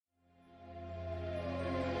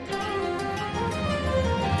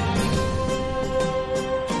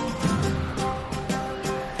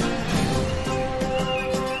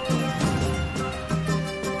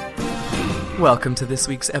Welcome to this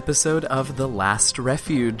week's episode of The Last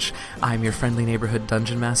Refuge. I'm your friendly neighborhood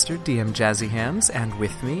dungeon master, DM Jazzy Hands, and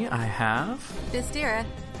with me I have... Bistira,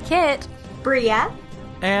 Kit, Bria,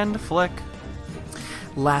 and Flick.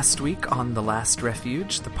 Last week on The Last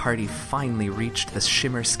Refuge, the party finally reached the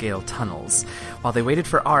Shimmer Scale tunnels. While they waited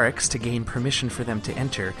for Arix to gain permission for them to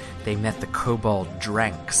enter, they met the Kobold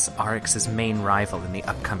Dranks, Arix's main rival in the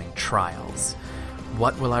upcoming trials.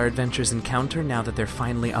 What will our adventurers encounter now that they're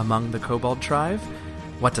finally among the Kobold tribe?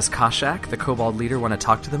 What does Kashak, the Kobold leader, want to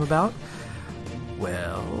talk to them about?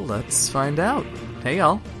 Well, let's find out. Hey,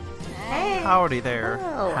 y'all. Hey. Howdy there.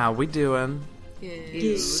 Oh. How we doing?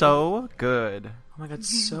 Good. So good. Oh my god,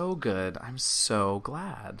 so good. I'm so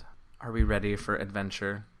glad. Are we ready for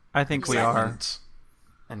adventure? I think we are.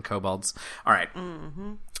 And kobolds. All right.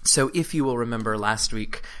 Mm-hmm. So if you will remember, last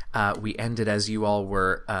week we ended as you all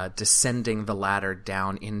were descending the ladder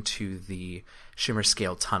down into the Shimmer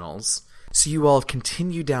Scale tunnels. So you all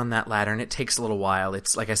continue down that ladder, and it takes a little while.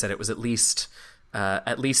 It's, like I said, it was at least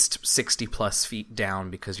 60 plus feet down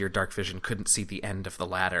because your dark vision couldn't see the end of the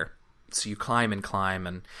ladder. So you climb,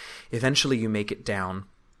 and eventually you make it down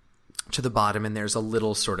to the bottom, and there's a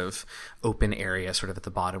little sort of open area sort of at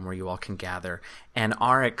the bottom where you all can gather. And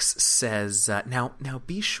Arix says, now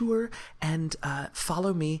be sure and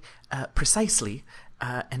follow me precisely,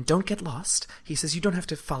 and don't get lost. He says you don't have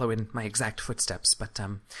to follow in my exact footsteps, but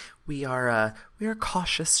we are a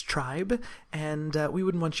cautious tribe, and we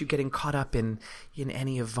wouldn't want you getting caught up in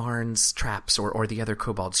any of Varn's traps or the other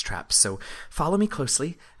kobolds' traps. So follow me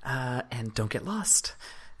closely, and don't get lost.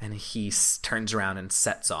 And he turns around and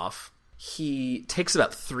sets off. He takes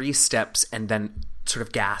about 3 steps and then sort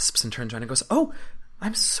of gasps and turns around and goes, "Oh,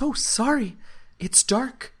 I'm so sorry. It's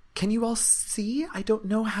dark. Can you all see? I don't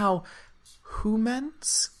know how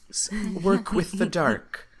humans work with the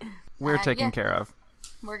dark." We're taken yeah. care of.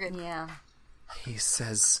 We're good. yeah. He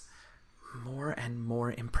says, "More and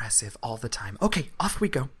more impressive all the time. Okay, off we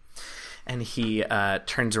go." And he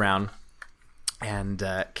turns around and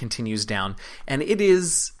continues down. And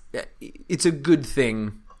it's a good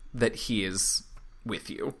thing that he is with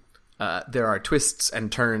you. There are twists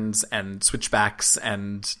and turns and switchbacks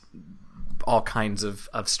and all kinds of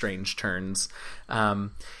strange turns.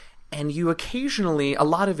 And you occasionally, a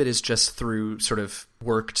lot of it is just through sort of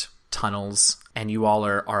worked tunnels, and you all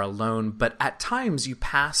are alone, but at times you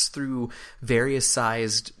pass through various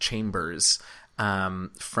sized chambers,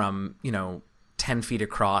 from 10 feet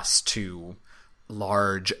across to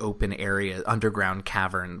large open area, underground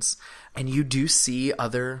caverns, and you do see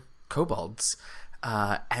other kobolds.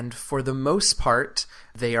 And for the most part,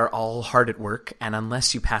 they are all hard at work, and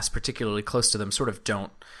unless you pass particularly close to them, sort of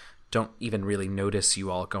don't even really notice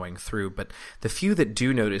you all going through. But the few that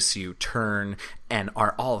do notice you turn and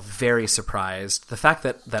are all very surprised. The fact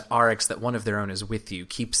that Arix, that one of their own is with you,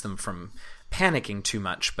 keeps them from panicking too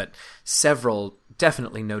much, but several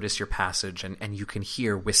definitely notice your passage, and you can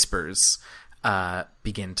hear whispers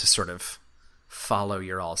begin to sort of follow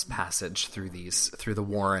your all's passage through the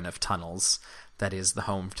warren of tunnels that is the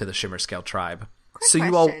home to the Shimmer Scale tribe. Quick so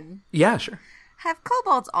question. You all, yeah, sure. Have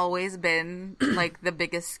kobolds always been like the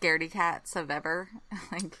biggest scaredy cats of ever?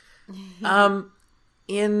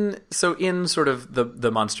 In sort of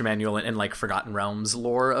the monster manual and like Forgotten Realms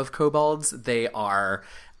lore of kobolds, they are.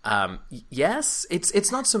 Yes,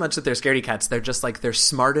 it's not so much that they're scaredy cats. They're just like, they're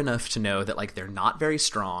smart enough to know that like they're not very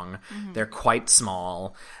strong. Mm-hmm. They're quite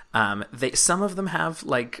small. Some of them have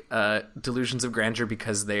like delusions of grandeur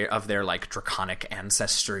because of their like draconic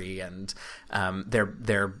ancestry, and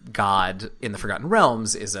their god in the Forgotten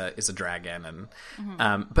Realms is a dragon, and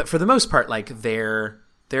mm-hmm. But for the most part, like they're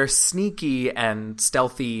sneaky and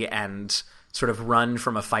stealthy and sort of run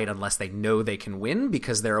from a fight unless they know they can win,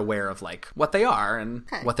 because they're aware of like what they are and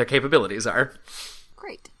what their capabilities are.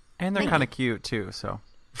 Great. And they're kind of cute too, so.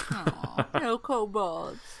 Aww, no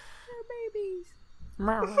kobolds. They're babies.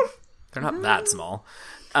 They're not that small.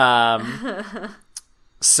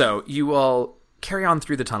 So you all carry on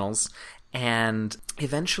through the tunnels, and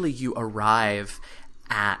eventually you arrive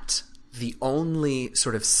at the only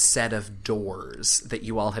sort of set of doors that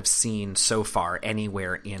you all have seen so far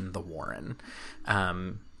anywhere in the Warren.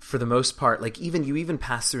 For the most part, like you even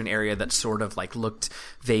passed through an area that sort of like looked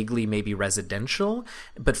vaguely maybe residential,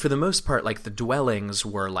 but for the most part, like the dwellings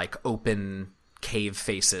were like open cave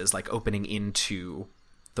faces, like opening into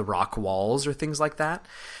the rock walls or things like that.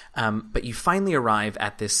 But you finally arrive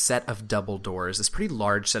at this set of double doors, this pretty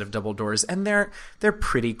large set of double doors, and they're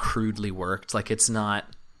pretty crudely worked. Like it's not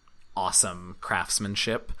awesome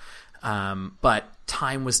craftsmanship, but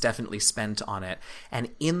time was definitely spent on it. And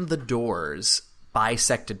in the doors,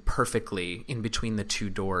 bisected perfectly in between the two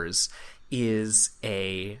doors, is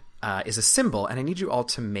a symbol, and I need you all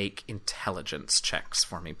to make intelligence checks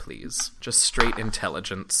for me, please. Just straight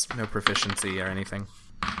intelligence, no proficiency or anything.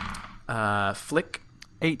 Flick,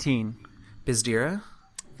 18. Bizdira,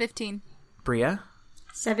 15. Bria,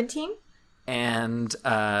 17? and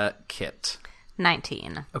Kit.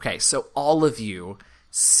 19. Okay, so all of you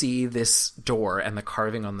see this door and the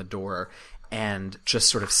carving on the door and just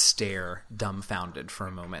sort of stare dumbfounded for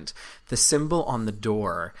a moment. The symbol on the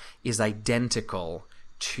door is identical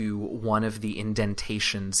to one of the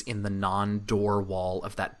indentations in the non-door wall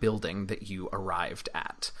of that building that you arrived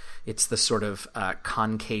at. It's the sort of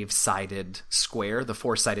concave-sided square, the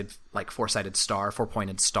four-sided star,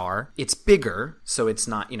 four-pointed star. It's bigger, so it's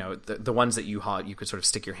not, the ones that you could sort of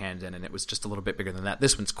stick your hand in, and it was just a little bit bigger than that.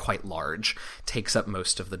 This one's quite large, takes up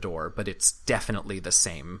most of the door, but it's definitely the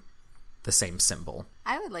same symbol.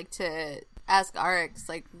 I would like to ask Arix,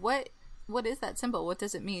 what is that symbol? What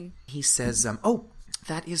does it mean? He says,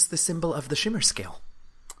 that is the symbol of the Shimmer Scale.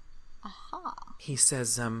 Aha. He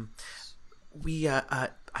says, I'm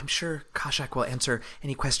sure Kashak will answer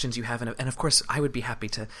any questions you have, and of course I would be happy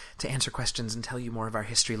to answer questions and tell you more of our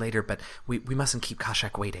history later, but we mustn't keep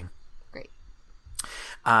Kashak waiting. Great.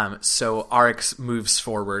 So Arix moves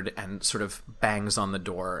forward and sort of bangs on the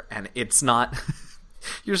door, and it's not...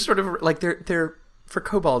 You're sort of like they're for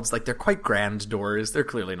kobolds, they're quite grand doors. They're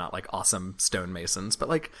clearly not awesome stonemasons,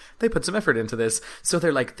 but they put some effort into this. So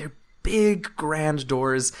they're big grand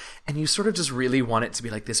doors, and you sort of just really want it to be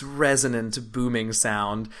this resonant booming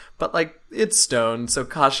sound, but it's stone. So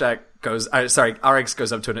Arix goes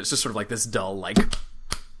up to it, and it's just sort of this dull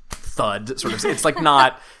thud sort of. It's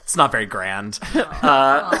it's not very grand.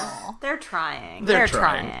 They're trying. They're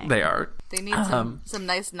trying. They are. They need some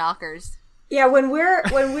nice knockers. Yeah, when we're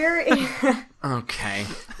in... Okay.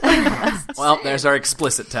 Well, there's our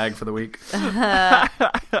explicit tag for the week. Knockers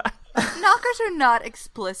are not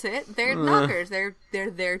explicit. They're knockers. They're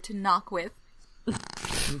there to knock with.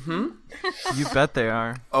 Mm-hmm. You bet they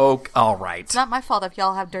are. Oh, all right. It's not my fault if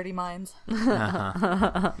y'all have dirty minds.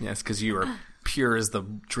 Uh-huh. Yes, because you are pure as the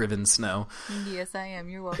driven snow. Yes, I am.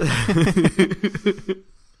 You're welcome.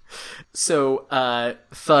 So,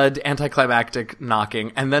 thud, anticlimactic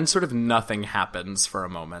knocking, and then sort of nothing happens for a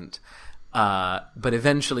moment. But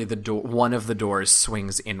eventually one of the doors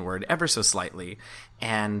swings inward ever so slightly,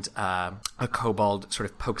 and a kobold sort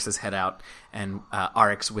of pokes his head out, and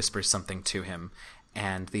Arix whispers something to him,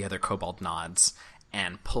 and the other kobold nods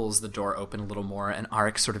and pulls the door open a little more, and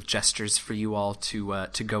Arix sort of gestures for you all to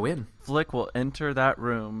go in. Flick will enter that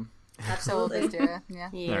room. Absolutely. Yeah.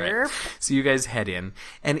 All right. So you guys head in,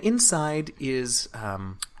 and inside is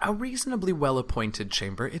a reasonably well-appointed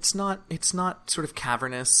chamber. It's not sort of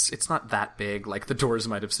cavernous. It's not that big, like the doors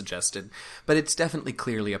might have suggested, but it's definitely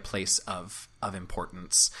clearly a place of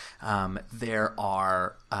importance. There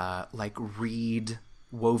are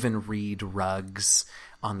woven reed rugs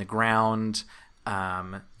on the ground.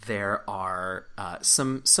 There are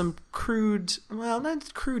some crude. Well,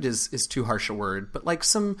 not crude is too harsh a word, but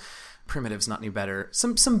some primitive's not any better.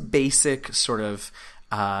 Some basic sort of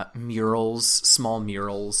murals, small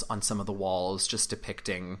murals on some of the walls, just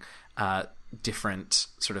depicting different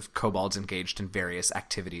sort of kobolds engaged in various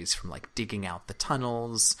activities, from digging out the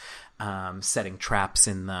tunnels, setting traps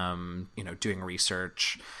in them, doing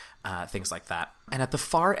research. Things like that. And at the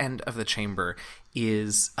far end of the chamber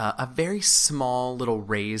is a very small little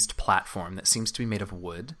raised platform that seems to be made of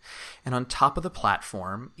wood. And on top of the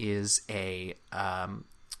platform is a,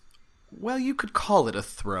 you could call it a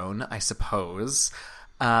throne, I suppose.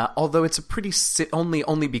 Although it's a pretty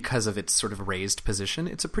only because of its sort of raised position,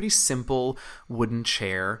 it's a pretty simple wooden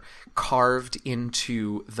chair carved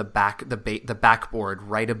into the backboard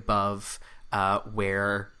right above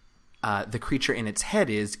where the creature in its head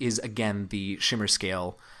is again the Shimmer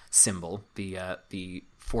Scale symbol, the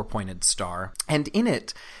four-pointed star, and in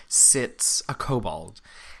it sits a kobold.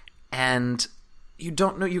 And you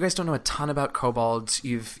guys don't know a ton about kobolds.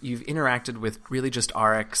 You've interacted with really just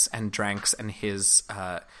Arix and Dranks and his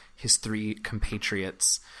three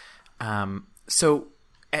compatriots. So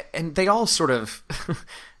they all sort of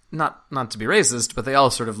not to be racist, but they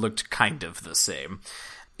all sort of looked kind of the same.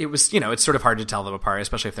 It was, it's sort of hard to tell them apart,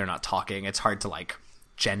 especially if they're not talking. It's hard to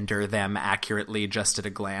gender them accurately just at a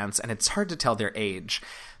glance, and it's hard to tell their age.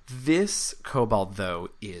 This kobold, though,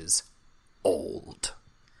 is old.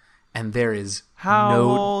 And there is How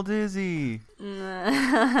old is he?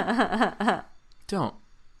 Don't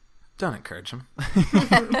encourage him.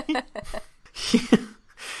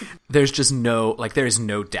 There's just there is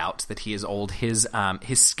no doubt that he is old. His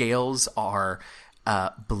scales are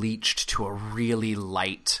bleached to a really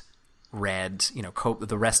light red. You know,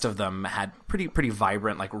 the rest of them had pretty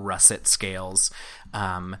vibrant, like russet scales.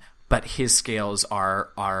 But his scales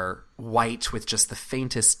are white with just the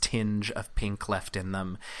faintest tinge of pink left in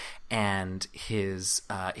them, and his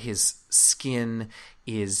skin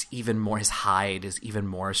is even more. His hide is even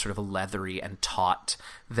more sort of leathery and taut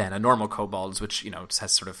than a normal kobold's, which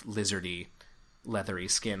has sort of lizardy, leathery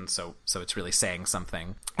skin. So it's really saying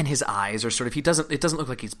something. And his eyes are sort of. It doesn't look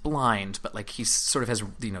like he's blind, but like he sort of has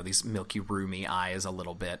these milky, roomy eyes a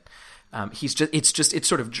little bit. It's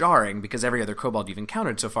sort of jarring because every other kobold you've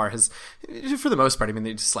encountered so far has, for the most part, I mean,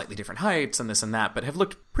 they're just slightly different heights and this and that, but have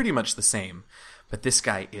looked pretty much the same. But this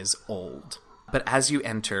guy is old. But as you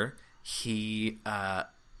enter, he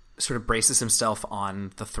sort of braces himself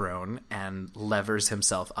on the throne and levers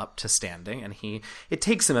himself up to standing. And it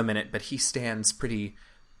takes him a minute, but he stands pretty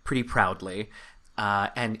proudly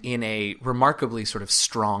and in a remarkably sort of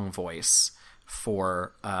strong voice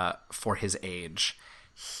for his age.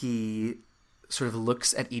 He sort of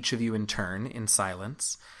looks at each of you in turn in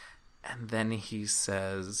silence, and then he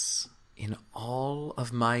says, "In all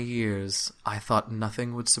of my years, I thought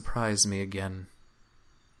nothing would surprise me again.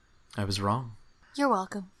 I was wrong." You're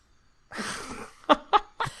welcome.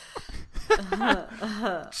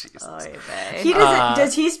 He doesn't.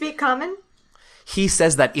 Does he speak common? He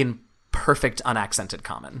says that in perfect unaccented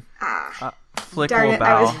common. Flick Darn will it,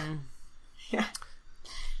 bow. Yeah.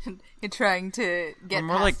 You're trying to get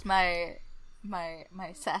more past like- my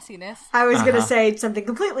sassiness. I was going to say something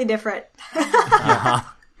completely different. Of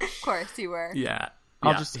course you were. Yeah.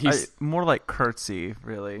 I'll just more like curtsy,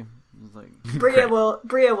 really. Like Bria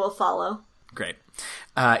will follow. Great.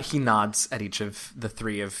 He nods at each of the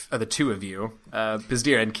the two of you.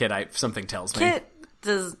 Bizdira and Kit, something tells me. Kit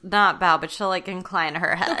does not bow, but she'll like incline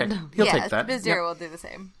her head. Okay, he'll take that. Vizir Yep. will do the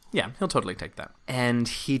same. Yeah, he'll totally take that. And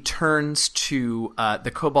he turns to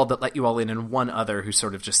the kobold that let you all in and one other who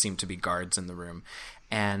sort of just seemed to be guards in the room.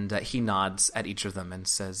 And he nods at each of them and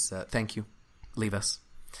says, "Thank you. Leave us."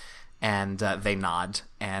 And they nod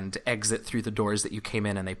and exit through the doors that you came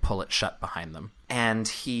in, and they pull it shut behind them. And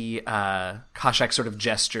Kashak sort of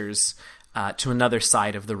gestures to another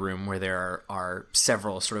side of the room where there are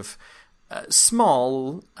several sort of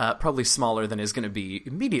small, probably smaller than is going to be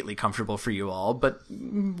immediately comfortable for you all, but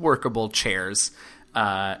workable chairs.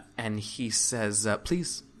 And he says,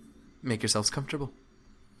 "Please, make yourselves comfortable."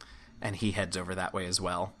 And he heads over that way as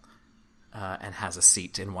well, and has a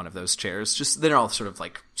seat in one of those chairs. Just they're all sort of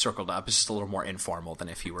like circled up. It's just a little more informal than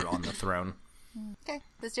if you were on the throne. Okay,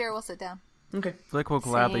 Vizir will sit down. Okay, Flick will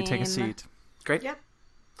gladly take a Same. seat. great. Yep.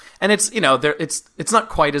 And it's it's not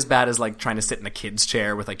quite as bad as like trying to sit in a kid's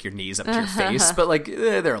chair with like your knees up to your face, but like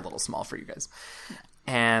they're a little small for you guys.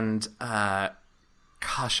 And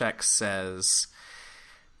Kashak says,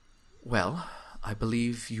 "Well, I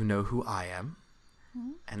believe you know who I am,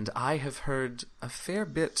 and I have heard a fair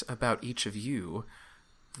bit about each of you,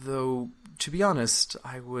 though, to be honest,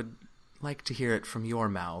 I would like to hear it from your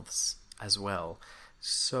mouths as well.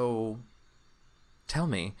 So, tell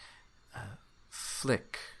me,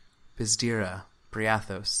 Flick, Bizdira,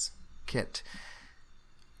 Briathos, Kit,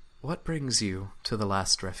 what brings you to the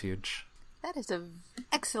last refuge?" That is an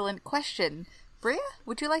excellent question. Bria,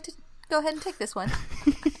 would you like to go ahead and take this one?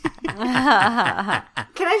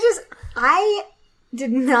 I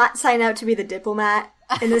did not sign out to be the diplomat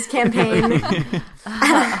in this campaign.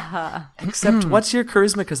 Except, what's your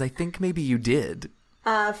charisma? Because I think maybe you did.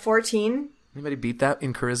 14. Anybody beat that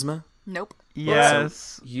in charisma? Nope.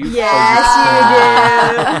 Yes. You Yes,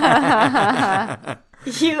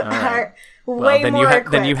 you do. You are way then more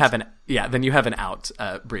equipped. then you have an out,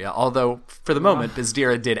 Bria. Although for the moment,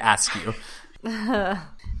 Bizdira did ask you.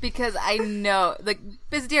 Because I know, like,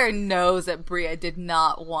 Bizdira knows that Bria did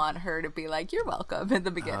not want her to be like, "You're welcome," in the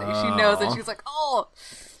beginning. She knows that she's like, "Oh."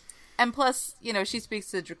 And plus, she speaks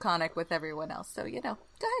the Draconic with everyone else. So, go ahead,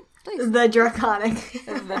 please. The Draconic.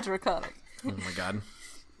 The Draconic. Oh my god.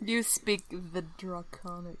 You speak the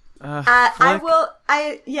Draconic. I will.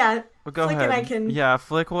 Yeah. Well, go Flick ahead. and I can. Yeah,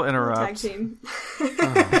 Flick will Tag interrupt. team.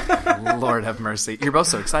 Lord have mercy. You're both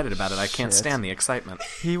so excited about it. I can't Shit. stand the excitement.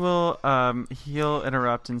 He will. He'll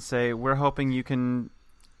interrupt and say, "We're hoping you can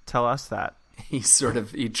tell us that." He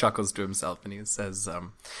chuckles to himself and he says,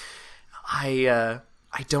 I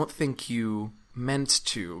don't think you meant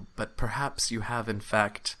to, but perhaps you have in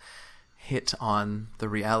fact hit on the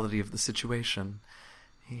reality of the situation.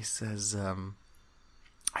 He says,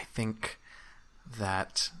 I think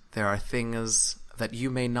that there are things that you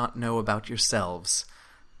may not know about yourselves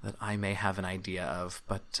that I may have an idea of,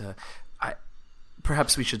 but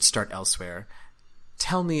perhaps we should start elsewhere.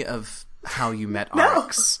 Tell me of how you met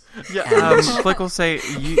Arx. Yeah, Flick will say,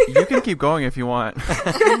 you can keep going if you want.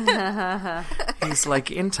 He's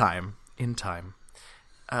like, in time.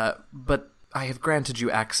 But I have granted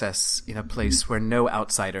you access in a place where no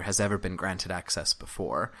outsider has ever been granted access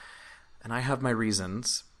before. And I have my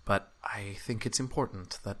reasons, but I think it's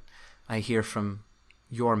important that I hear from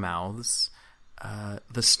your mouths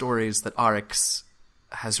the stories that Arx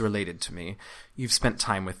has related to me. You've spent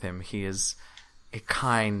time with him. He is a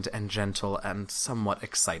kind and gentle and somewhat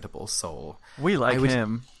excitable soul. We like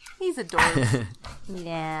him. He's adorable.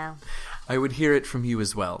 Yeah. I would hear it from you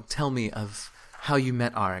as well. Tell me of how you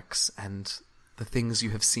met Arx and the things you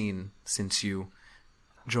have seen since you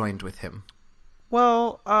joined with him.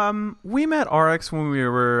 Well, we met Arx when we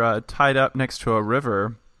were tied up next to a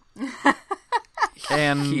river.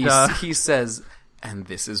 And he says, and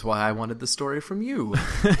this is why I wanted the story from you.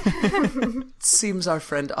 Seems our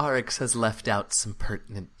friend Arx has left out some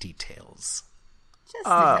pertinent details. Just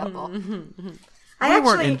a couple.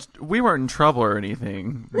 We weren't in trouble or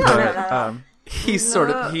anything. No. He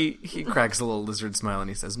he cracks a little lizard smile and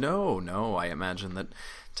he says, No, I imagine that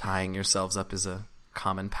tying yourselves up is a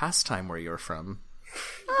common pastime where you're from.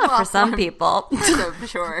 For some people. So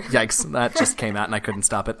sure. Yikes, that just came out and I couldn't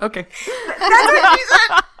stop it. Okay. That's what she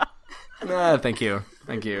said! Thank you.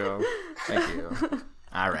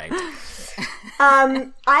 All right.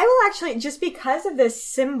 I will actually, just because of this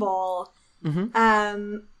symbol,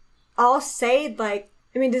 I'll say,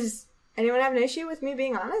 does anyone have an issue with me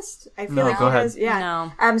being honest? I feel No, go ahead.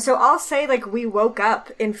 Yeah. No. So I'll say, we woke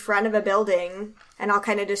up in front of a building, and I'll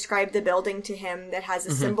kind of describe the building to him that has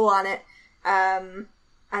a symbol on it, and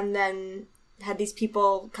then had these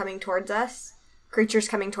people coming towards us, creatures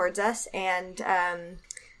coming towards us, and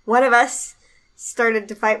one of us started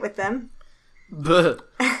to fight with them.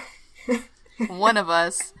 One of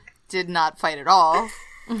us did not fight at all.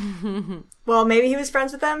 Well, maybe he was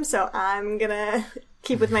friends with them, so I'm gonna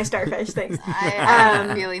keep with my starfish things. I have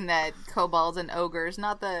a feeling that kobolds and ogres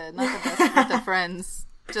not the best with the friends.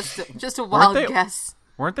 Just a wild guess.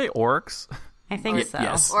 Weren't they orcs? I think so.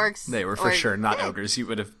 Yes, Orcs, they were for sure not ogres. You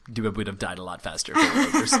would have died a lot faster if they were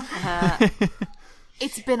ogres.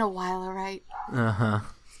 It's been a while, all right.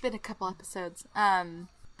 It's been a couple episodes.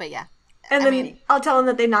 But yeah. And then I'll tell them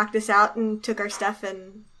that they knocked us out and took our stuff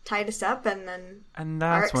and tied us up, and then... And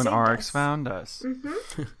that's when Arx found us.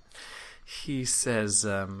 Mm-hmm. He says,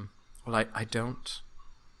 well, I don't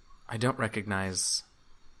recognize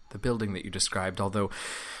the building that you described, although,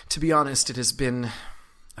 to be honest, it has been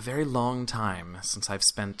a very long time since I've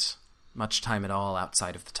spent much time at all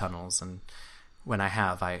outside of the tunnels, and when I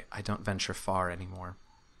have, I don't venture far anymore.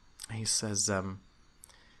 He says,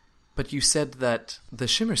 but you said that the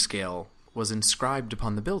Shimmer Scale was inscribed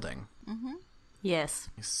upon the building. Mm-hmm. Yes.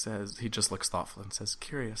 He just looks thoughtful and says,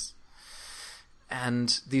 curious.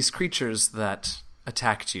 And these creatures that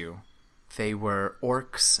attacked you, they were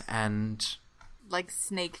orcs and... Like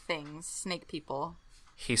snake things, snake people.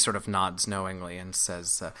 He sort of nods knowingly and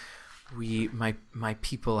says, my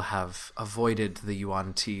people have avoided the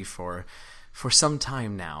Yuan Ti for some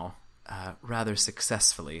time now, rather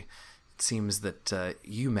successfully. It seems that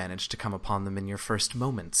you managed to come upon them in your first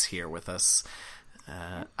moments here with us.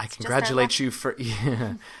 I congratulate you for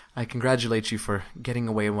getting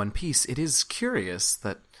away in one piece. It is curious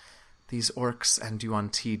that these orcs and Yuan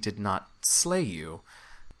Ti did not slay you.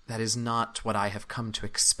 That is not what I have come to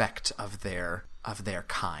expect of their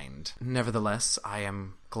kind. Nevertheless, I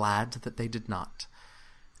am glad that they did not.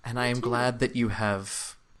 And I am glad that you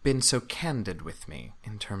have been so candid with me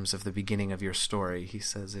in terms of the beginning of your story. He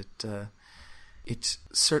says it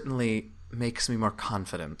certainly makes me more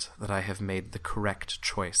confident that I have made the correct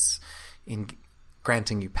choice in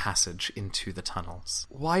granting you passage into the tunnels.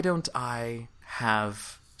 Why don't I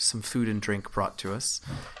have some food and drink brought to us,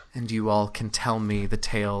 and you all can tell me the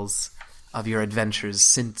tales of your adventures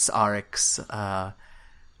since Arx, well,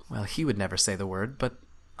 he would never say the word, but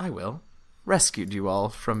I will, rescued you all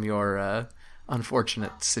from your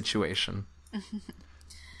unfortunate situation.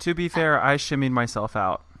 To be fair, I shimmied myself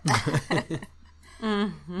out.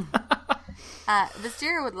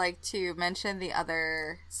 Vistira would like to mention the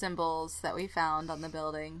other symbols that we found on the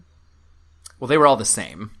building. Well, they were all the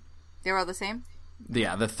same. They were all the same?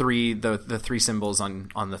 Yeah, the three symbols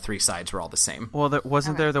on the three sides were all the same. Well,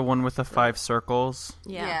 wasn't there the one with the 5 circles?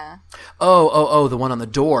 Yeah. Oh, the one on the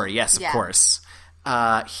door. Yes, of Yeah. course.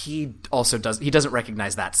 He also doesn't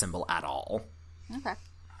recognize that symbol at all. Okay.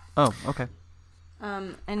 Oh, okay.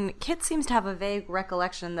 And Kit seems to have a vague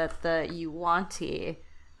recollection that the Yuan-Ti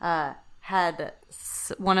had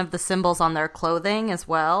one of the symbols on their clothing as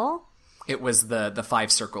well. It was the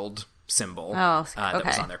 5 circled symbol Oh, that was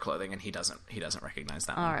okay. on their clothing, and he doesn't recognize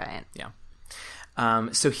that All one. right. Yeah.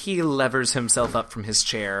 So he levers himself up from his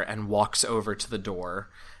chair and walks over to the door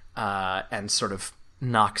and sort of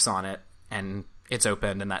knocks on it, and it's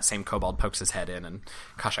opened, and that same kobold pokes his head in, and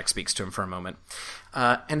Kashak speaks to him for a moment.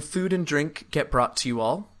 And food and drink get brought to you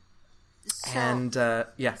all. So, And, go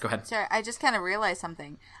ahead. sorry, I just kind of realized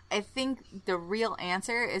something. I think the real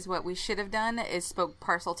answer is what we should have done is spoke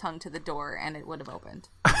parcel tongue to the door, and it would have opened.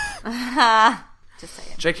 Just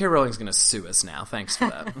saying. J.K. Rowling's going to sue us now. Thanks for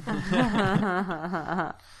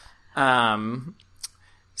that.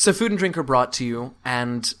 So food and drink are brought to you,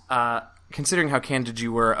 and considering how candid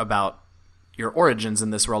you were about your origins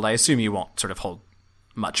in this world, I assume you won't sort of hold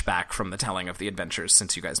much back from the telling of the adventures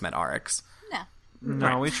since you guys met Arix. No.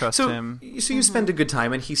 No, we trust him. So you spend a good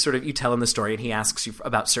time, and you tell him the story, and he asks you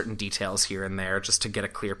about certain details here and there, just to get a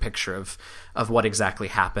clear picture of what exactly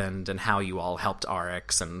happened and how you all helped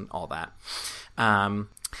Arix and all that.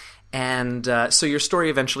 So your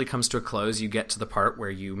story eventually comes to a close. You get to the part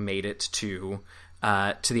where you made it to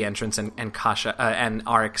the entrance, and Kasha and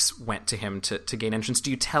Arix went to him to gain entrance.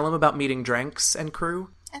 Do you tell him about meeting Dranks and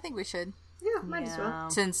crew? I think we should. Yeah, might as well.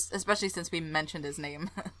 Especially since we mentioned his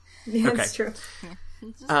name. Yeah, Okay. that's true.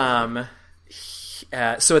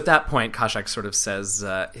 So at that point, Kashak sort of says,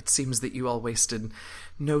 "It seems that you all wasted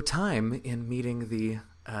no time in meeting the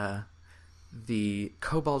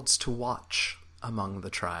kobolds to watch among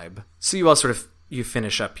the tribe." So you all you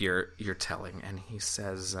finish up your telling, and he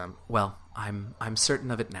says, "Well, I'm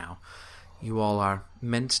certain of it now. You all are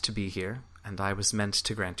meant to be here, and I was meant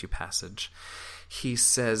to grant you passage." He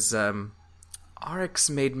says, "Arix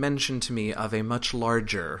made mention to me of a much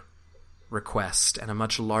larger request and a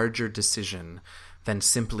much larger decision than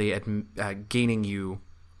simply gaining you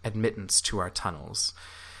admittance to our tunnels.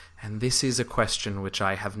 And this is a question which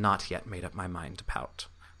I have not yet made up my mind about.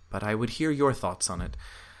 But I would hear your thoughts on it.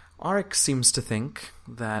 Arix seems to think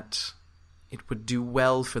that it would do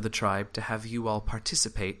well for the tribe to have you all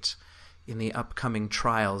participate in the upcoming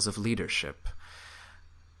trials of leadership.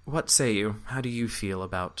 What say you? How do you feel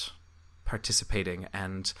about participating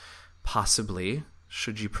and possibly,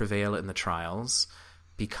 should you prevail in the trials,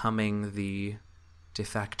 becoming the de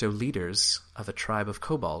facto leaders of a tribe of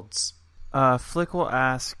kobolds?" Flick will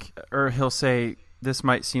ask, or he'll say, this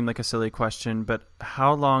might seem like a silly question, but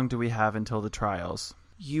how long do we have until the trials?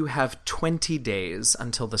 You have 20 days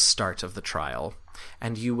until the start of the trial,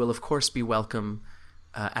 and you will of course be welcome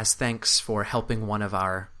as thanks for helping one of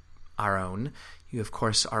our own. You of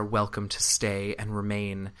course are welcome to stay and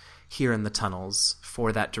remain here in the tunnels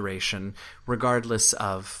for that duration, regardless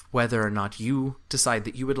of whether or not you decide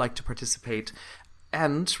that you would like to participate,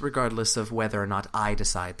 and regardless of whether or not I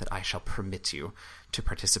decide that I shall permit you to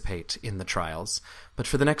participate in the trials. But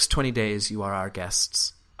for the next 20 days, you are our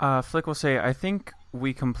guests. Flick will say, I think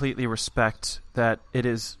we completely respect that it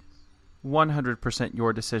is 100%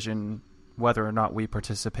 your decision whether or not we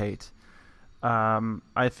participate.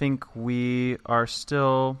 I think we are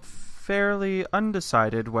still fairly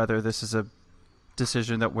undecided whether this is a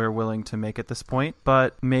decision that we're willing to make at this point,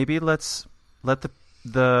 but maybe let's let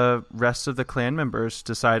the rest of the clan members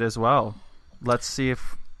decide as well. Let's see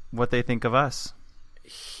what they think of us.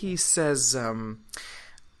 He says,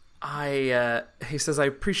 I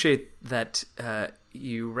appreciate that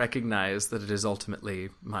you recognize that it is ultimately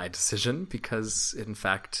my decision, because in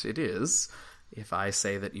fact it is. If I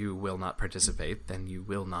say that you will not participate, then you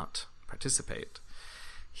will not participate.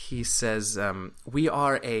 He says, we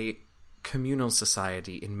are a communal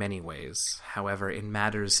society in many ways. However, in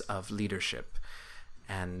matters of leadership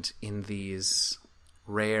and in these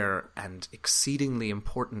rare and exceedingly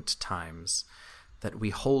important times that we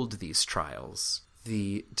hold these trials,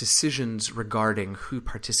 the decisions regarding who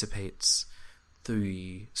participates,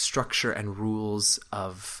 the structure and rules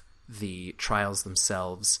of the trials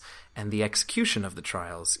themselves, and the execution of the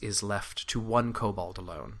trials is left to one kobold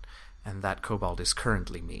alone, and that kobold is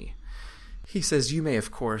currently me. He says you may,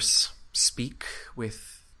 of course, speak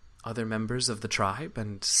with other members of the tribe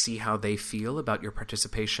and see how they feel about your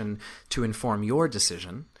participation to inform your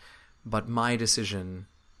decision, but my decision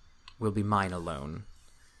will be mine alone.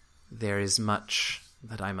 There is much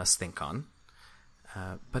that I must think on.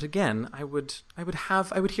 But again, I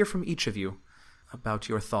would hear from each of you about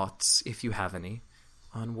your thoughts, if you have any,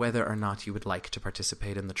 on whether or not you would like to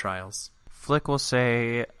participate in the trials. Flick will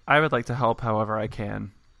say, I would like to help however I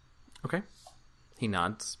can. Okay. He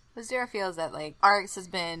nods. Zara feels that, Arix has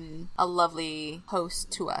been a lovely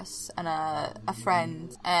host to us and a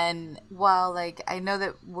friend. And while, I know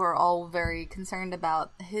that we're all very concerned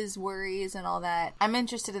about his worries and all that, I'm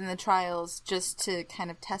interested in the trials just to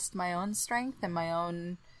kind of test my own strength and my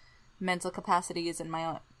own mental capacities and my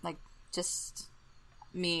own, like, just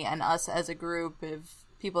me and us as a group of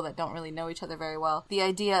people that don't really know each other very well. The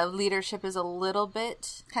idea of leadership is a little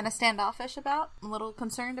bit kind of standoffish about, a little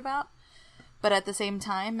concerned about. But at the same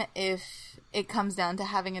time, if it comes down to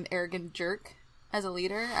having an arrogant jerk as a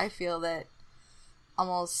leader, I feel that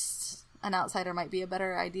almost an outsider might be a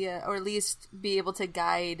better idea, or at least be able to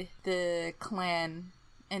guide the clan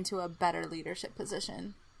into a better leadership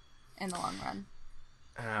position in the long run.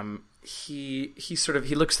 He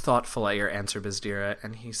looks thoughtful at your answer, Bizdira,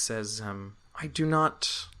 and he says, I do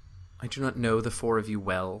not know the four of you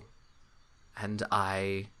well, and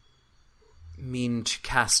I mean to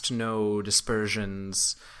cast no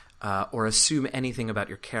dispersions or assume anything about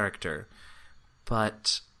your character,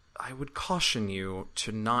 but I would caution you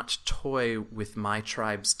to not toy with my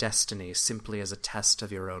tribe's destiny simply as a test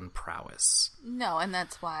of your own prowess. No, and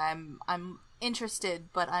that's why I'm interested,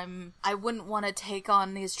 but I wouldn't want to take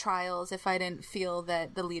on these trials if I didn't feel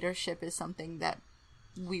that the leadership is something that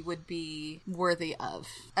we would be worthy of.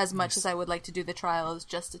 As much as I would like to do the trials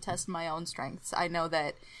just to test my own strengths, I know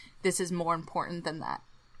that this is more important than that.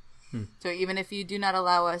 So even if you do not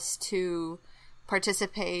allow us to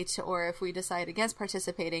participate, or if we decide against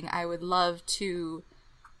participating, I would love to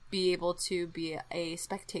be able to be a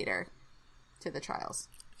spectator to the trials.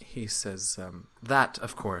 He says, that,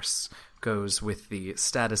 of course, goes with the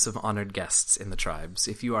status of honored guests in the tribes.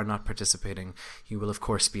 If you are not participating, you will, of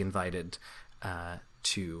course, be invited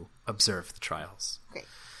to observe the trials. Great.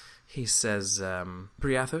 He says,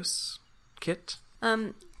 Briathos, Kit?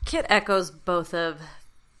 Kit echoes both of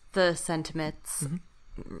the sentiments.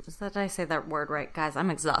 Did I say that word right? Guys, I'm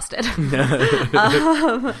exhausted.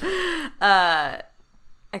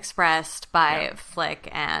 Expressed by Flick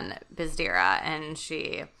and Bizdira, and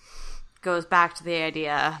she goes back to the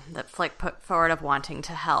idea that Flick put forward of wanting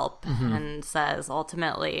to help, and says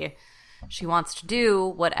ultimately she wants to do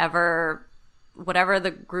whatever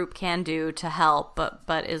the group can do to help,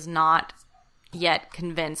 but is not yet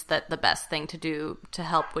convinced that the best thing to do to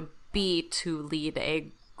help would be to lead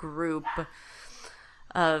a group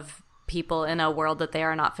of people in a world that they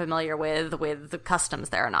are not familiar with the customs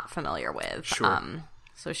they are not familiar with. Sure.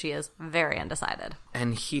 So she is very undecided.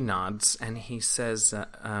 And he nods, and he says,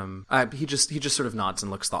 he just sort of nods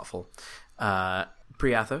and looks thoughtful.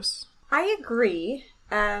 Briathos? I agree.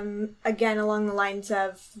 Again, along the lines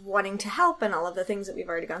of wanting to help and all of the things that we've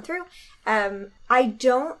already gone through. I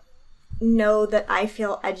don't know that I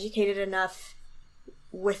feel educated enough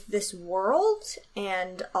with this world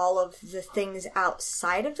and all of the things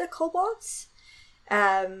outside of the kobolds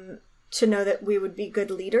to know that we would be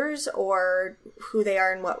good leaders or who they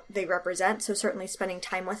are and what they represent. So certainly spending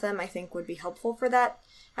time with them, I think, would be helpful for that.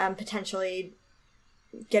 Potentially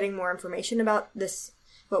getting more information about this,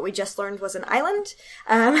 what we just learned was an island.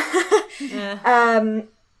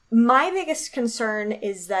 My biggest concern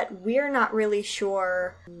is that we're not really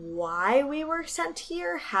sure why we were sent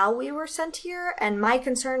here, how we were sent here, and my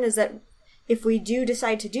concern is that if we do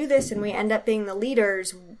decide to do this and we end up being the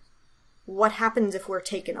leaders, what happens if we're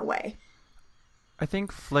taken away? I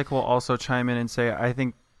think Flick will also chime in and say, I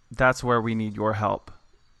think that's where we need your help.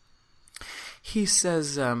 He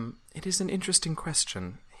says, it is an interesting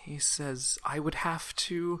question. He says, I would have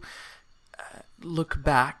to look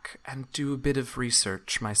back and do a bit of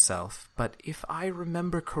research myself, but if I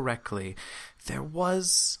remember correctly, there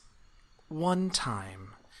was one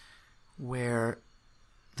time where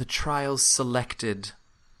the trials selected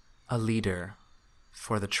a leader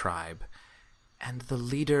for the tribe, and the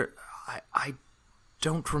leader, I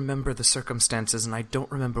don't remember the circumstances, and I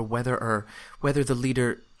don't remember whether the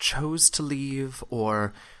leader chose to leave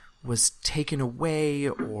or was taken away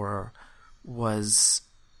or was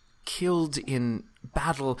killed in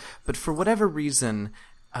battle, but for whatever reason,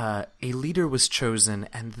 a leader was chosen,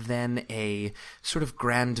 and then a sort of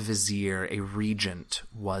grand vizier, a regent,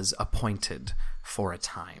 was appointed for a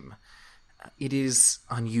time. It is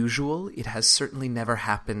unusual. It has certainly never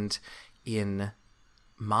happened in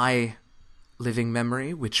my living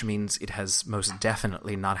memory, which means it has most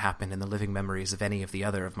definitely not happened in the living memories of any of the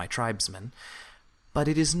other of my tribesmen. But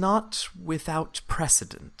it is not without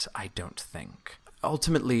precedent, I don't think.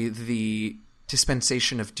 Ultimately, the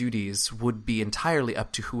dispensation of duties would be entirely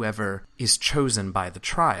up to whoever is chosen by the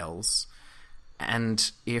trials,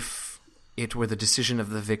 and if it were the decision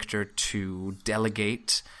of the victor to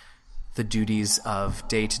delegate the duties of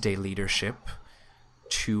day-to-day leadership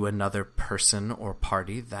to another person or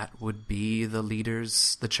party, that would be the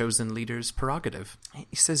chosen leader's prerogative.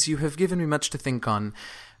 He says, you have given me much to think on,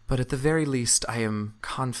 but at the very least I am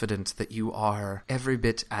confident that you are every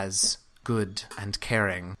bit as good and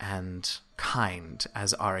caring and kind,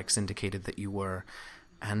 as Arix indicated that you were.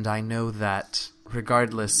 And I know that,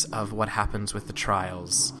 regardless of what happens with the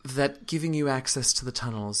trials, that giving you access to the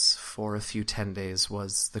tunnels for a few 10 days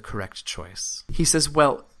was the correct choice. He says,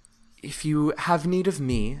 well, if you have need of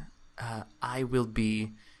me, I will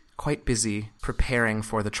be quite busy preparing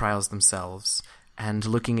for the trials themselves and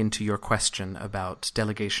looking into your question about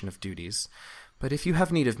delegation of duties. But if you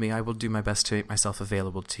have need of me, I will do my best to make myself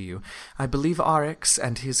available to you. I believe Arix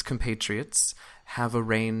and his compatriots have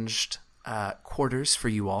arranged quarters for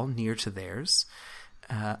you all near to theirs.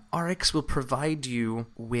 Arix will provide you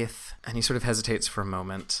with... And he sort of hesitates for a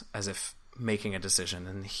moment, as if making a decision,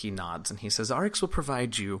 and he nods, and he says, Arix will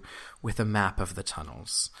provide you with a map of the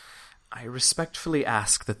tunnels. I respectfully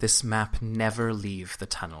ask that this map never leave the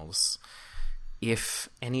tunnels. If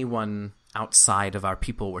anyone outside of our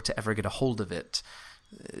people were to ever get a hold of it,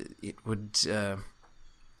 it would...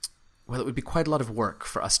 it would be quite a lot of work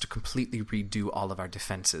for us to completely redo all of our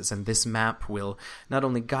defenses, and this map will not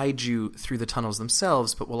only guide you through the tunnels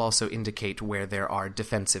themselves, but will also indicate where there are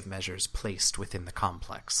defensive measures placed within the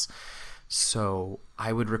complex. So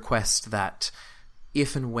I would request that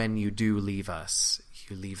if and when you do leave us,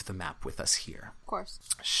 you leave the map with us here. Of course.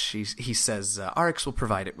 He says, Arix will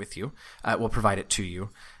provide it with you, will provide it to you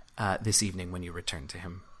this evening when you return to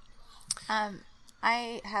him.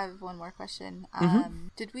 I have one more question.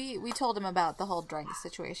 Did we told him about the whole Dranks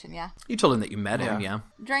situation, yeah? You told him that you met him, yeah.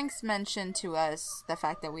 Dranks mentioned to us the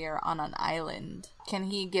fact that we are on an island. Can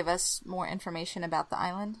he give us more information about the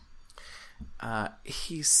island?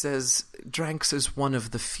 He says, Dranks is one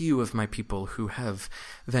of the few of my people who have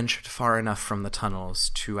ventured far enough from the tunnels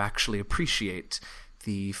to actually appreciate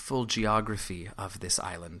the full geography of this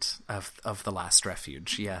island, of the last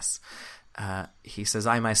refuge, yes. He says,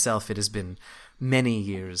 I myself, it has been many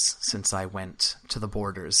years since I went to the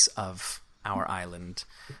borders of our island.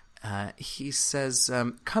 He says,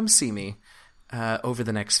 come see me over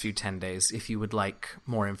the next few 10 days if you would like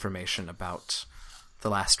more information about the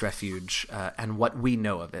last refuge and what we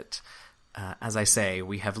know of it. As I say,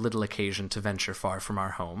 we have little occasion to venture far from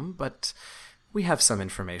our home, but we have some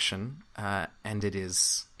information, and it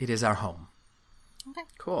is our home. Okay.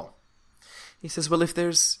 Cool. He says, well, if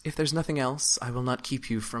there's nothing else, I will not keep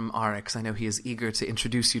you from Arix. I know he is eager to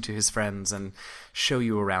introduce you to his friends and show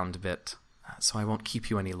you around a bit, so I won't keep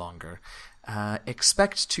you any longer.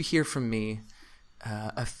 Expect to hear from me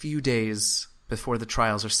a few days before the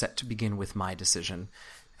trials are set to begin with my decision,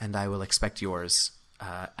 and I will expect yours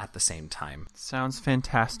at the same time. Sounds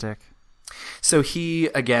fantastic. So he,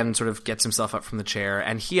 again, sort of gets himself up from the chair,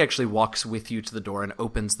 and he actually walks with you to the door and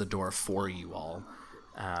opens the door for you all.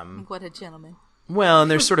 What a gentleman. Well,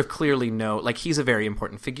 and there's sort of clearly no, like, he's a very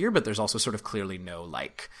important figure, but there's also sort of clearly no,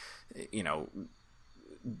 like, you know,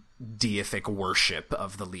 deific worship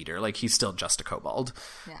of the leader. Like, he's still just a kobold.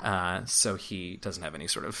 Yeah. So he doesn't have any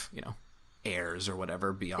sort of, you know, heirs or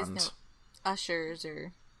whatever beyond... There's no ushers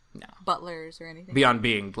or butlers or anything. Beyond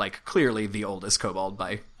being, like, clearly the oldest kobold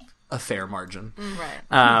by a fair margin.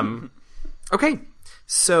 Right. Okay,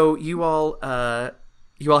 so you all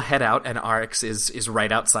head out, and Arix is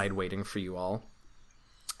right outside waiting for you all.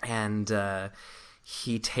 And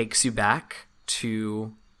he takes you back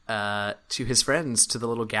to his friends, to the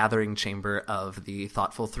little gathering chamber of the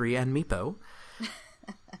Thoughtful Three and Meepo.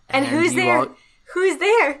 And who's there? Who's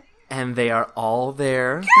there? And they are all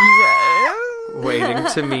there, waiting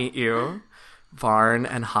to meet you. Varn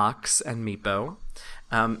and Hawks and Meepo.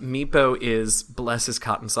 Meepo is, bless his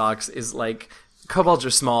cotton socks, is like, kobolds are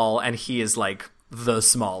small, and he is like the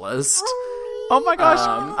smallest. Oh my gosh,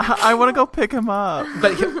 I want to go pick him up.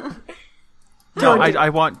 But no, I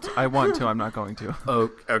want to. I'm not going to.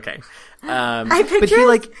 Oh, okay. I picture, but he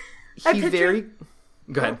like I very.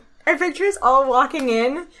 Go ahead. I picture us all walking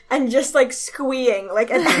in and just like squeeing, like.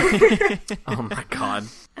 Oh my god.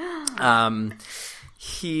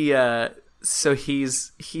 So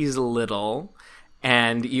he's little.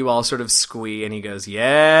 And you all sort of squee, and he goes,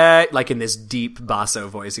 yeah, like in this deep basso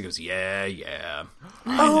voice. He goes, yeah.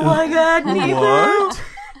 Oh my god, Neepo! What?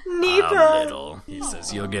 Neepo! I'm little. He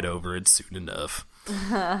says, you'll get over it soon enough.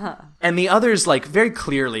 And the others, like, very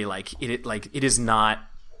clearly, like it is not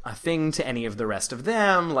a thing to any of the rest of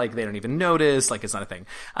them. Like, they don't even notice. Like, it's not a thing.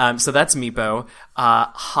 So that's Meepo.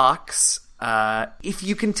 Hawks. If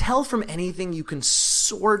you can tell from anything, you can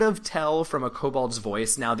sort of tell from a kobold's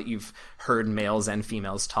voice now that you've heard males and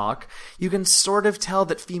females talk. You can sort of tell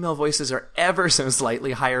that female voices are ever so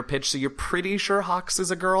slightly higher pitched, so you're pretty sure Hawks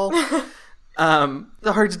is a girl.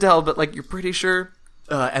 Hard to tell, but, like, you're pretty sure.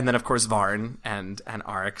 And then, of course, Varn and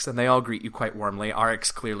Arix, and they all greet you quite warmly.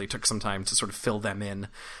 Arix clearly took some time to sort of fill them in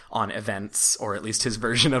on events, or at least his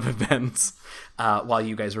version of events, while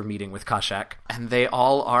you guys were meeting with Kashak. And they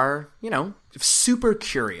all are, super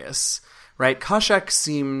curious, right? Kashak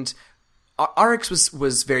seemed... Arix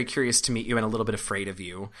was very curious to meet you and a little bit afraid of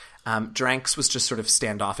you. Dranks was just sort of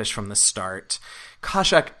standoffish from the start.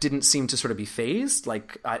 Kashak didn't seem to sort of be fazed.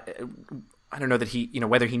 Like, I don't know that he,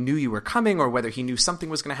 whether he knew you were coming or whether he knew something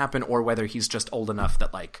was going to happen or whether he's just old enough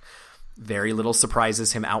that, like, very little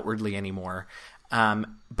surprises him outwardly anymore.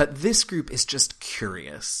 But this group is just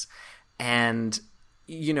curious. And,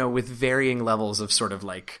 with varying levels of sort of,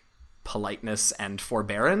 like, politeness and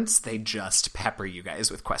forbearance, they just pepper you guys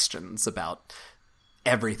with questions about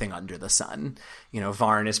everything under the sun.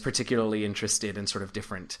 Varn is particularly interested in sort of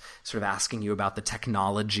different, sort of asking you about the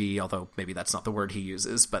technology, although maybe that's not the word he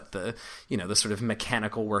uses, but the sort of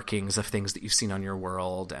mechanical workings of things that you've seen on your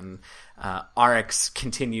world. And Arix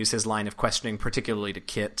continues his line of questioning, particularly to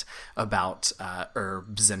Kit, about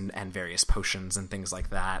herbs and various potions and things like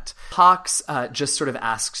that. Pox just sort of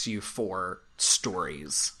asks you for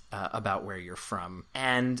stories about where you're from.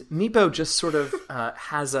 And Meepo just sort of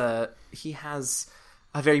has a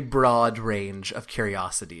very broad range of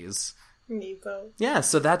curiosities. Meepo. Yeah,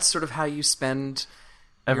 so that's sort of how you spend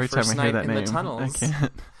every your first time I hear night that in name. the tunnels. I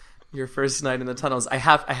can't. Your first night in the tunnels. I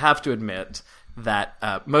have to admit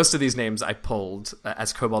that most of these names I pulled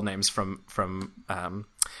as kobold names from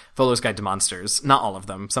Volo's Guide to Monsters. Not all of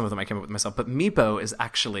them. Some of them I came up with myself. But Meepo is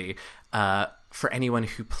actually, for anyone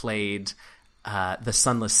who played The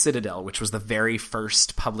Sunless Citadel, which was the very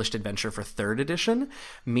first published adventure for 3rd edition.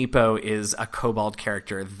 Meepo is a kobold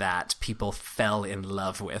character that people fell in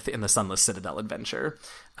love with in the Sunless Citadel adventure.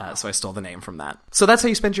 So I stole the name from that. So that's how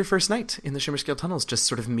you spend your first night in the Shimmerscale tunnels, just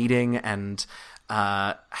sort of meeting and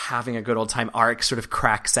having a good old time. Arix sort of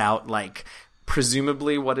cracks out, like,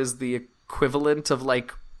 presumably what is the equivalent of,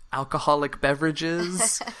 like, alcoholic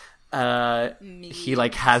beverages. He,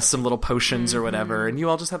 like, has some little potions or whatever, and you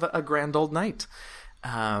all just have a grand old night.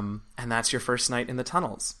 And that's your first night in the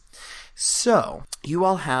tunnels. So you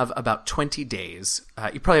all have about 20 days.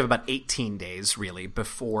 You probably have about 18 days, really,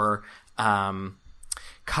 before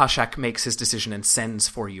Kashak makes his decision and sends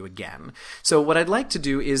for you again. So what I'd like to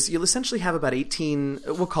do is you'll essentially have about 18,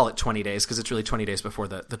 we'll call it 20 days because it's really 20 days before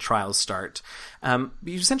the trials start. You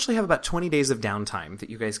essentially have about 20 days of downtime that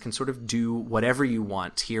you guys can sort of do whatever you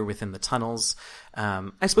want here within the tunnels.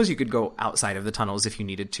 I suppose you could go outside of the tunnels if you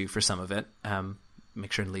needed to for some of it.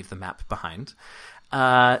 Make sure and leave the map behind.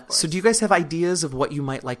 So do you guys have ideas of what you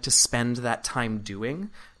might like to spend that time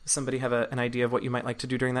doing? Does somebody have an idea of what you might like to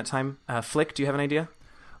do during that time? Flick, do you have an idea?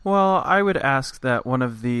 Well, I would ask that one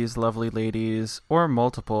of these lovely ladies, or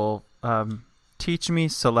multiple, teach me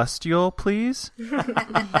Celestial, please.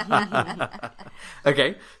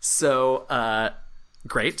 Okay, so,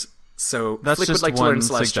 great. So that's Flick just would like to one learn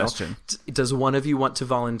Celestial. suggestion. Does one of you want to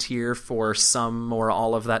volunteer for some or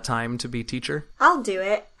all of that time to be teacher? I'll do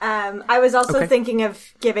it. I was also Okay. thinking of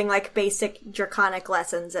giving, like, basic draconic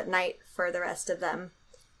lessons at night for the rest of them.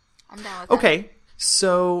 I'm down with that. Okay.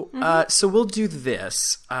 So, so we'll do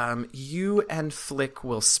this. You and Flick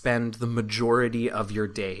will spend the majority of your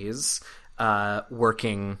days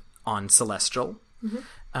working on Celestial.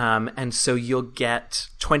 And so you'll get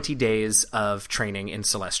 20 days of training in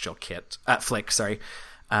Celestial Kit. Flick, sorry.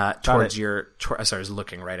 Towards your... sorry, I was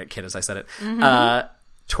looking right at Kit as I said it.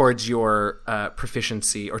 Towards your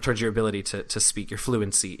proficiency, or towards your ability to speak, your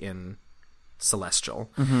fluency in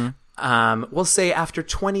Celestial. We'll say after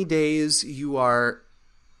 20 days, you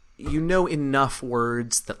know enough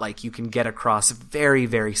words that, like, you can get across very,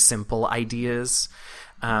 very simple ideas.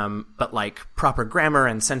 But, like, proper grammar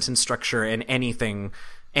and sentence structure and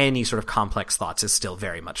any sort of complex thoughts is still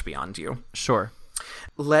very much beyond you. Sure.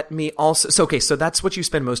 Let me also... So that's what you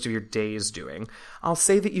spend most of your days doing. I'll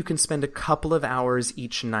say that you can spend a couple of hours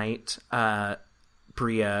each night,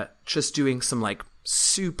 Bria, just doing some, like,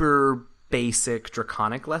 super basic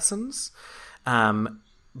draconic lessons.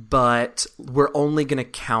 But we're only going to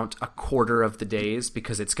count a quarter of the days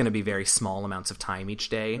because it's going to be very small amounts of time each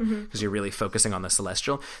day because you're really focusing on the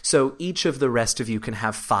Celestial. So each of the rest of you can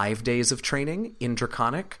have 5 days of training in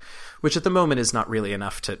Draconic, which at the moment is not really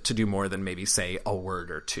enough to do more than maybe say a word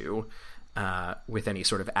or two with any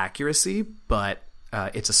sort of accuracy, but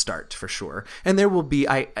it's a start for sure. And there will be,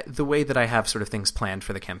 the way that I have sort of things planned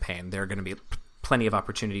for the campaign, there are going to be plenty of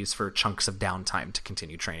opportunities for chunks of downtime to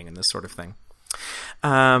continue training in this sort of thing.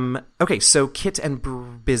 Okay, so Kit and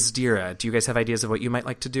Bizdira, do you guys have ideas of what you might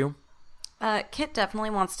like to do? Kit definitely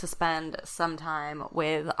wants to spend some time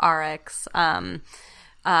with Arix.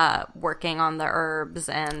 working on the herbs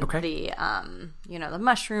and the the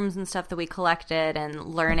mushrooms and stuff that we collected, and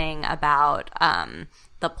learning about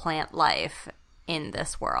the plant life in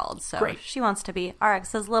this world. So she wants to be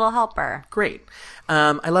RX's little helper. Great.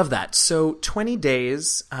 I love that. So 20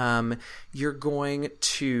 days, you're going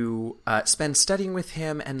to spend studying with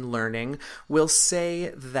him and learning. We'll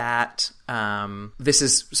say that this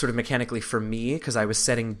is sort of mechanically for me, because I was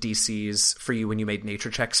setting DCs for you when you made nature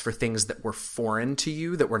checks for things that were foreign to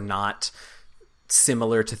you, that were not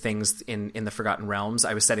similar to things in the Forgotten Realms.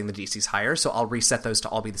 I was setting the DCs higher, so I'll reset those to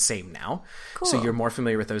all be the same now. Cool. So you're more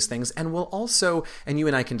familiar with those things. And we'll also, and you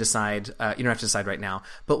and I can decide, you don't have to decide right now,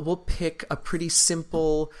 but we'll pick a pretty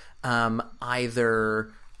simple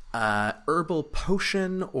either herbal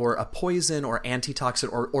potion or a poison or antitoxin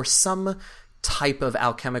or some type of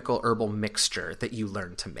alchemical herbal mixture that you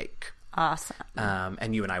learn to make. Awesome.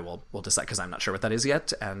 And you and I will decide, because I'm not sure what that is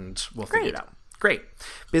yet, and we'll figure it out. Great.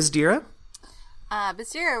 Bizdira?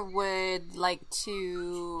 Basira would like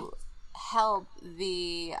to help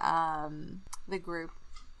the group,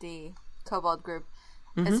 the Kobold group,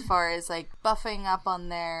 as far as like buffing up on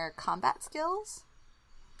their combat skills.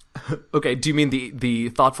 Okay, do you mean the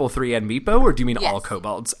Thoughtful 3 and Meepo, or do you mean all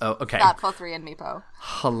Kobolds? Oh, okay. Thoughtful 3 and Meepo.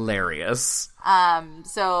 Hilarious.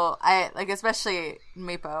 So I like, especially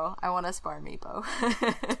Meepo. I want to spar Meepo.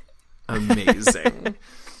 Amazing.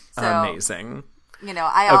 Amazing.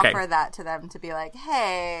 I offer that to them to be like,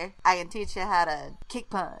 hey, I can teach you how to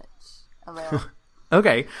kick punch a little.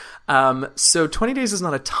 Okay. So 20 days is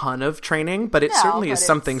not a ton of training, but it certainly is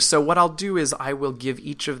something. So what I'll do is I will give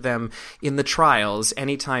each of them in the trials,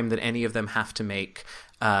 anytime that any of them have to make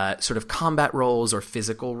sort of combat rolls or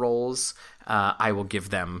physical rolls, I will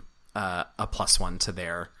give them a +1 to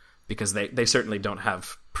their, because they certainly don't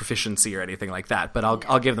have proficiency or anything like that, but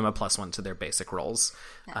I'll give them a +1 to their basic rolls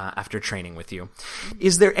after training with you.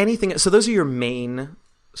 Is there anything, so those are your main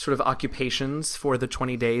sort of occupations for the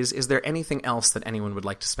 20 days. Is there anything else that anyone would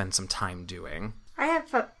like to spend some time doing?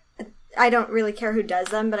 I don't really care who does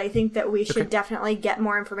them, but I think that we should definitely get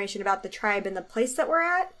more information about the tribe and the place that we're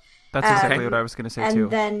at. That's exactly what I was going to say too.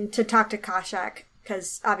 And then to talk to Kashak,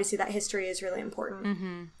 because obviously that history is really important.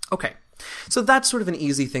 Mm-hmm. Okay. So that's sort of an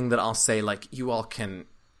easy thing that I'll say, like, you all can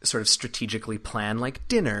sort of strategically plan like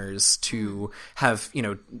dinners to have,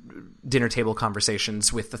 dinner table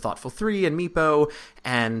conversations with the Thoughtful 3 and Meepo,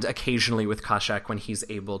 and occasionally with Kashak when he's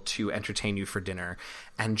able to entertain you for dinner,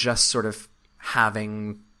 and just sort of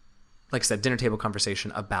having, like I said, dinner table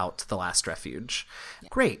conversation about the Last Refuge. Yeah.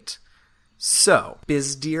 Great. So,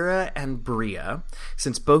 Bizdira and Bria,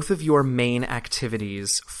 since both of your main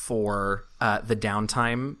activities for the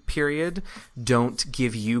downtime period don't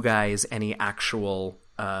give you guys any actual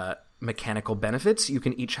mechanical benefits, you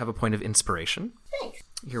can each have a point of inspiration. Thanks.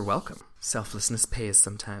 You're welcome. Selflessness pays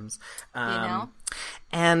sometimes. And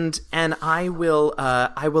I will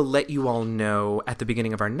let you all know at the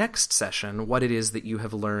beginning of our next session what it is that you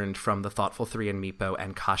have learned from the Thoughtful 3 and Meepo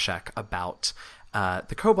and Kashak about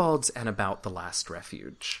the Kobolds and about the Last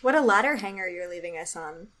Refuge. What a ladder hanger you're leaving us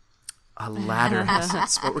on. A ladder hanger.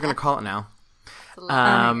 That's what we're going to call it now.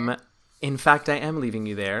 In fact, I am leaving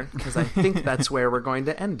you there, because I think that's where we're going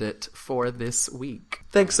to end it for this week.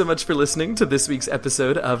 Thanks so much for listening to this week's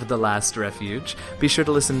episode of The Last Refuge. Be sure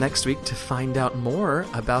to listen next week to find out more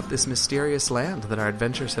about this mysterious land that our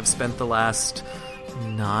adventurers have spent the last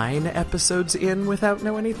 9 episodes in without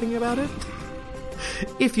knowing anything about it.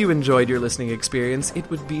 If you enjoyed your listening experience, it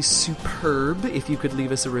would be superb if you could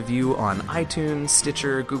leave us a review on iTunes,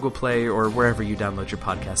 Stitcher, Google Play, or wherever you download your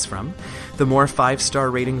podcasts from. The more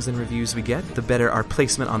 5-star ratings and reviews we get, the better our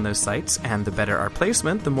placement on those sites, and the better our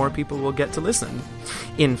placement, the more people will get to listen.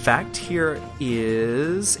 In fact, here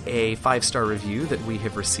is a 5-star review that we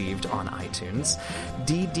have received on iTunes.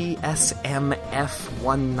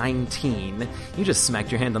 DDSMF119. You just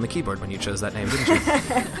smacked your hand on the keyboard when you chose that name, didn't you?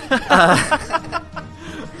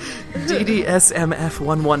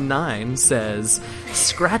 DDSMF119 says,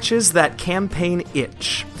 scratches that campaign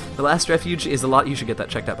itch. The Last Refuge is a lot... You should get that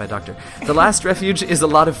checked out by a doctor. The Last Refuge is a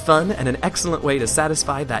lot of fun and an excellent way to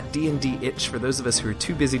satisfy that D&D itch for those of us who are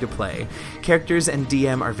too busy to play. Characters and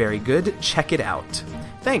DM are very good. Check it out.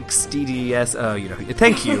 Thanks, DDS...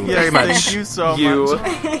 thank you very much. Thank you so much.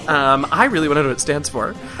 I really want to know what it stands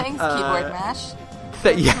for. Thanks, Keyboard Mash.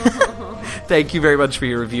 Thank you very much for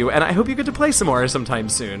your review, and I hope you get to play some more sometime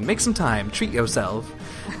soon. Make some time. Treat yourself.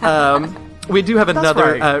 We do have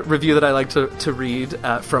another review that I like to read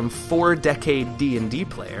from 4-decade D&D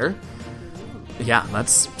player. Yeah,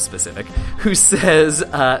 that's specific. Who says,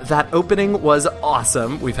 that opening was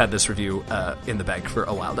awesome. We've had this review in the bag for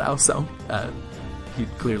a while now, so he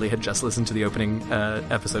clearly had just listened to the opening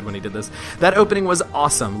episode when he did this. That opening was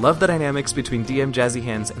awesome. Love the dynamics between DM Jazzy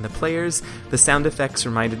Hands and the players. The sound effects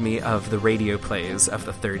reminded me of the radio plays of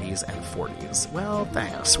the 30s and 40s. Well,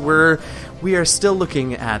 thanks. We are still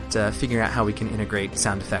looking at figuring out how we can integrate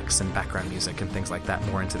sound effects and background music and things like that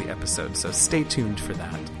more into the episode, so stay tuned for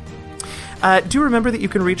that. Do remember that you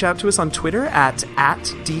can reach out to us on Twitter at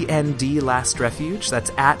DND Last Refuge. That's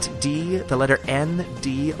at D, the letter N,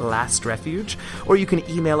 D Last Refuge. Or you can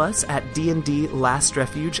email us at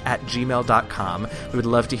dndlastrefuge@gmail.com. We would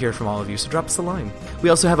love to hear from all of you, so drop us a line. We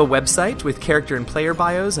also have a website with character and player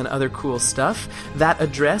bios and other cool stuff. That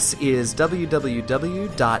address is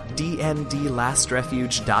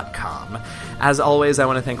www.dndlastrefuge.com. As always, I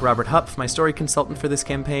want to thank Robert Hupf, my story consultant for this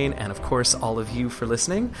campaign, and of course all of you for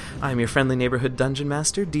listening. I'm your friendly neighborhood dungeon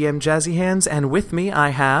master, DM Jazzy Hands, and with me I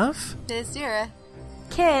have... Bizdira.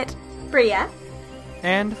 Kit. Bria.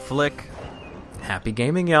 And Flick. Happy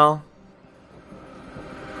gaming, y'all.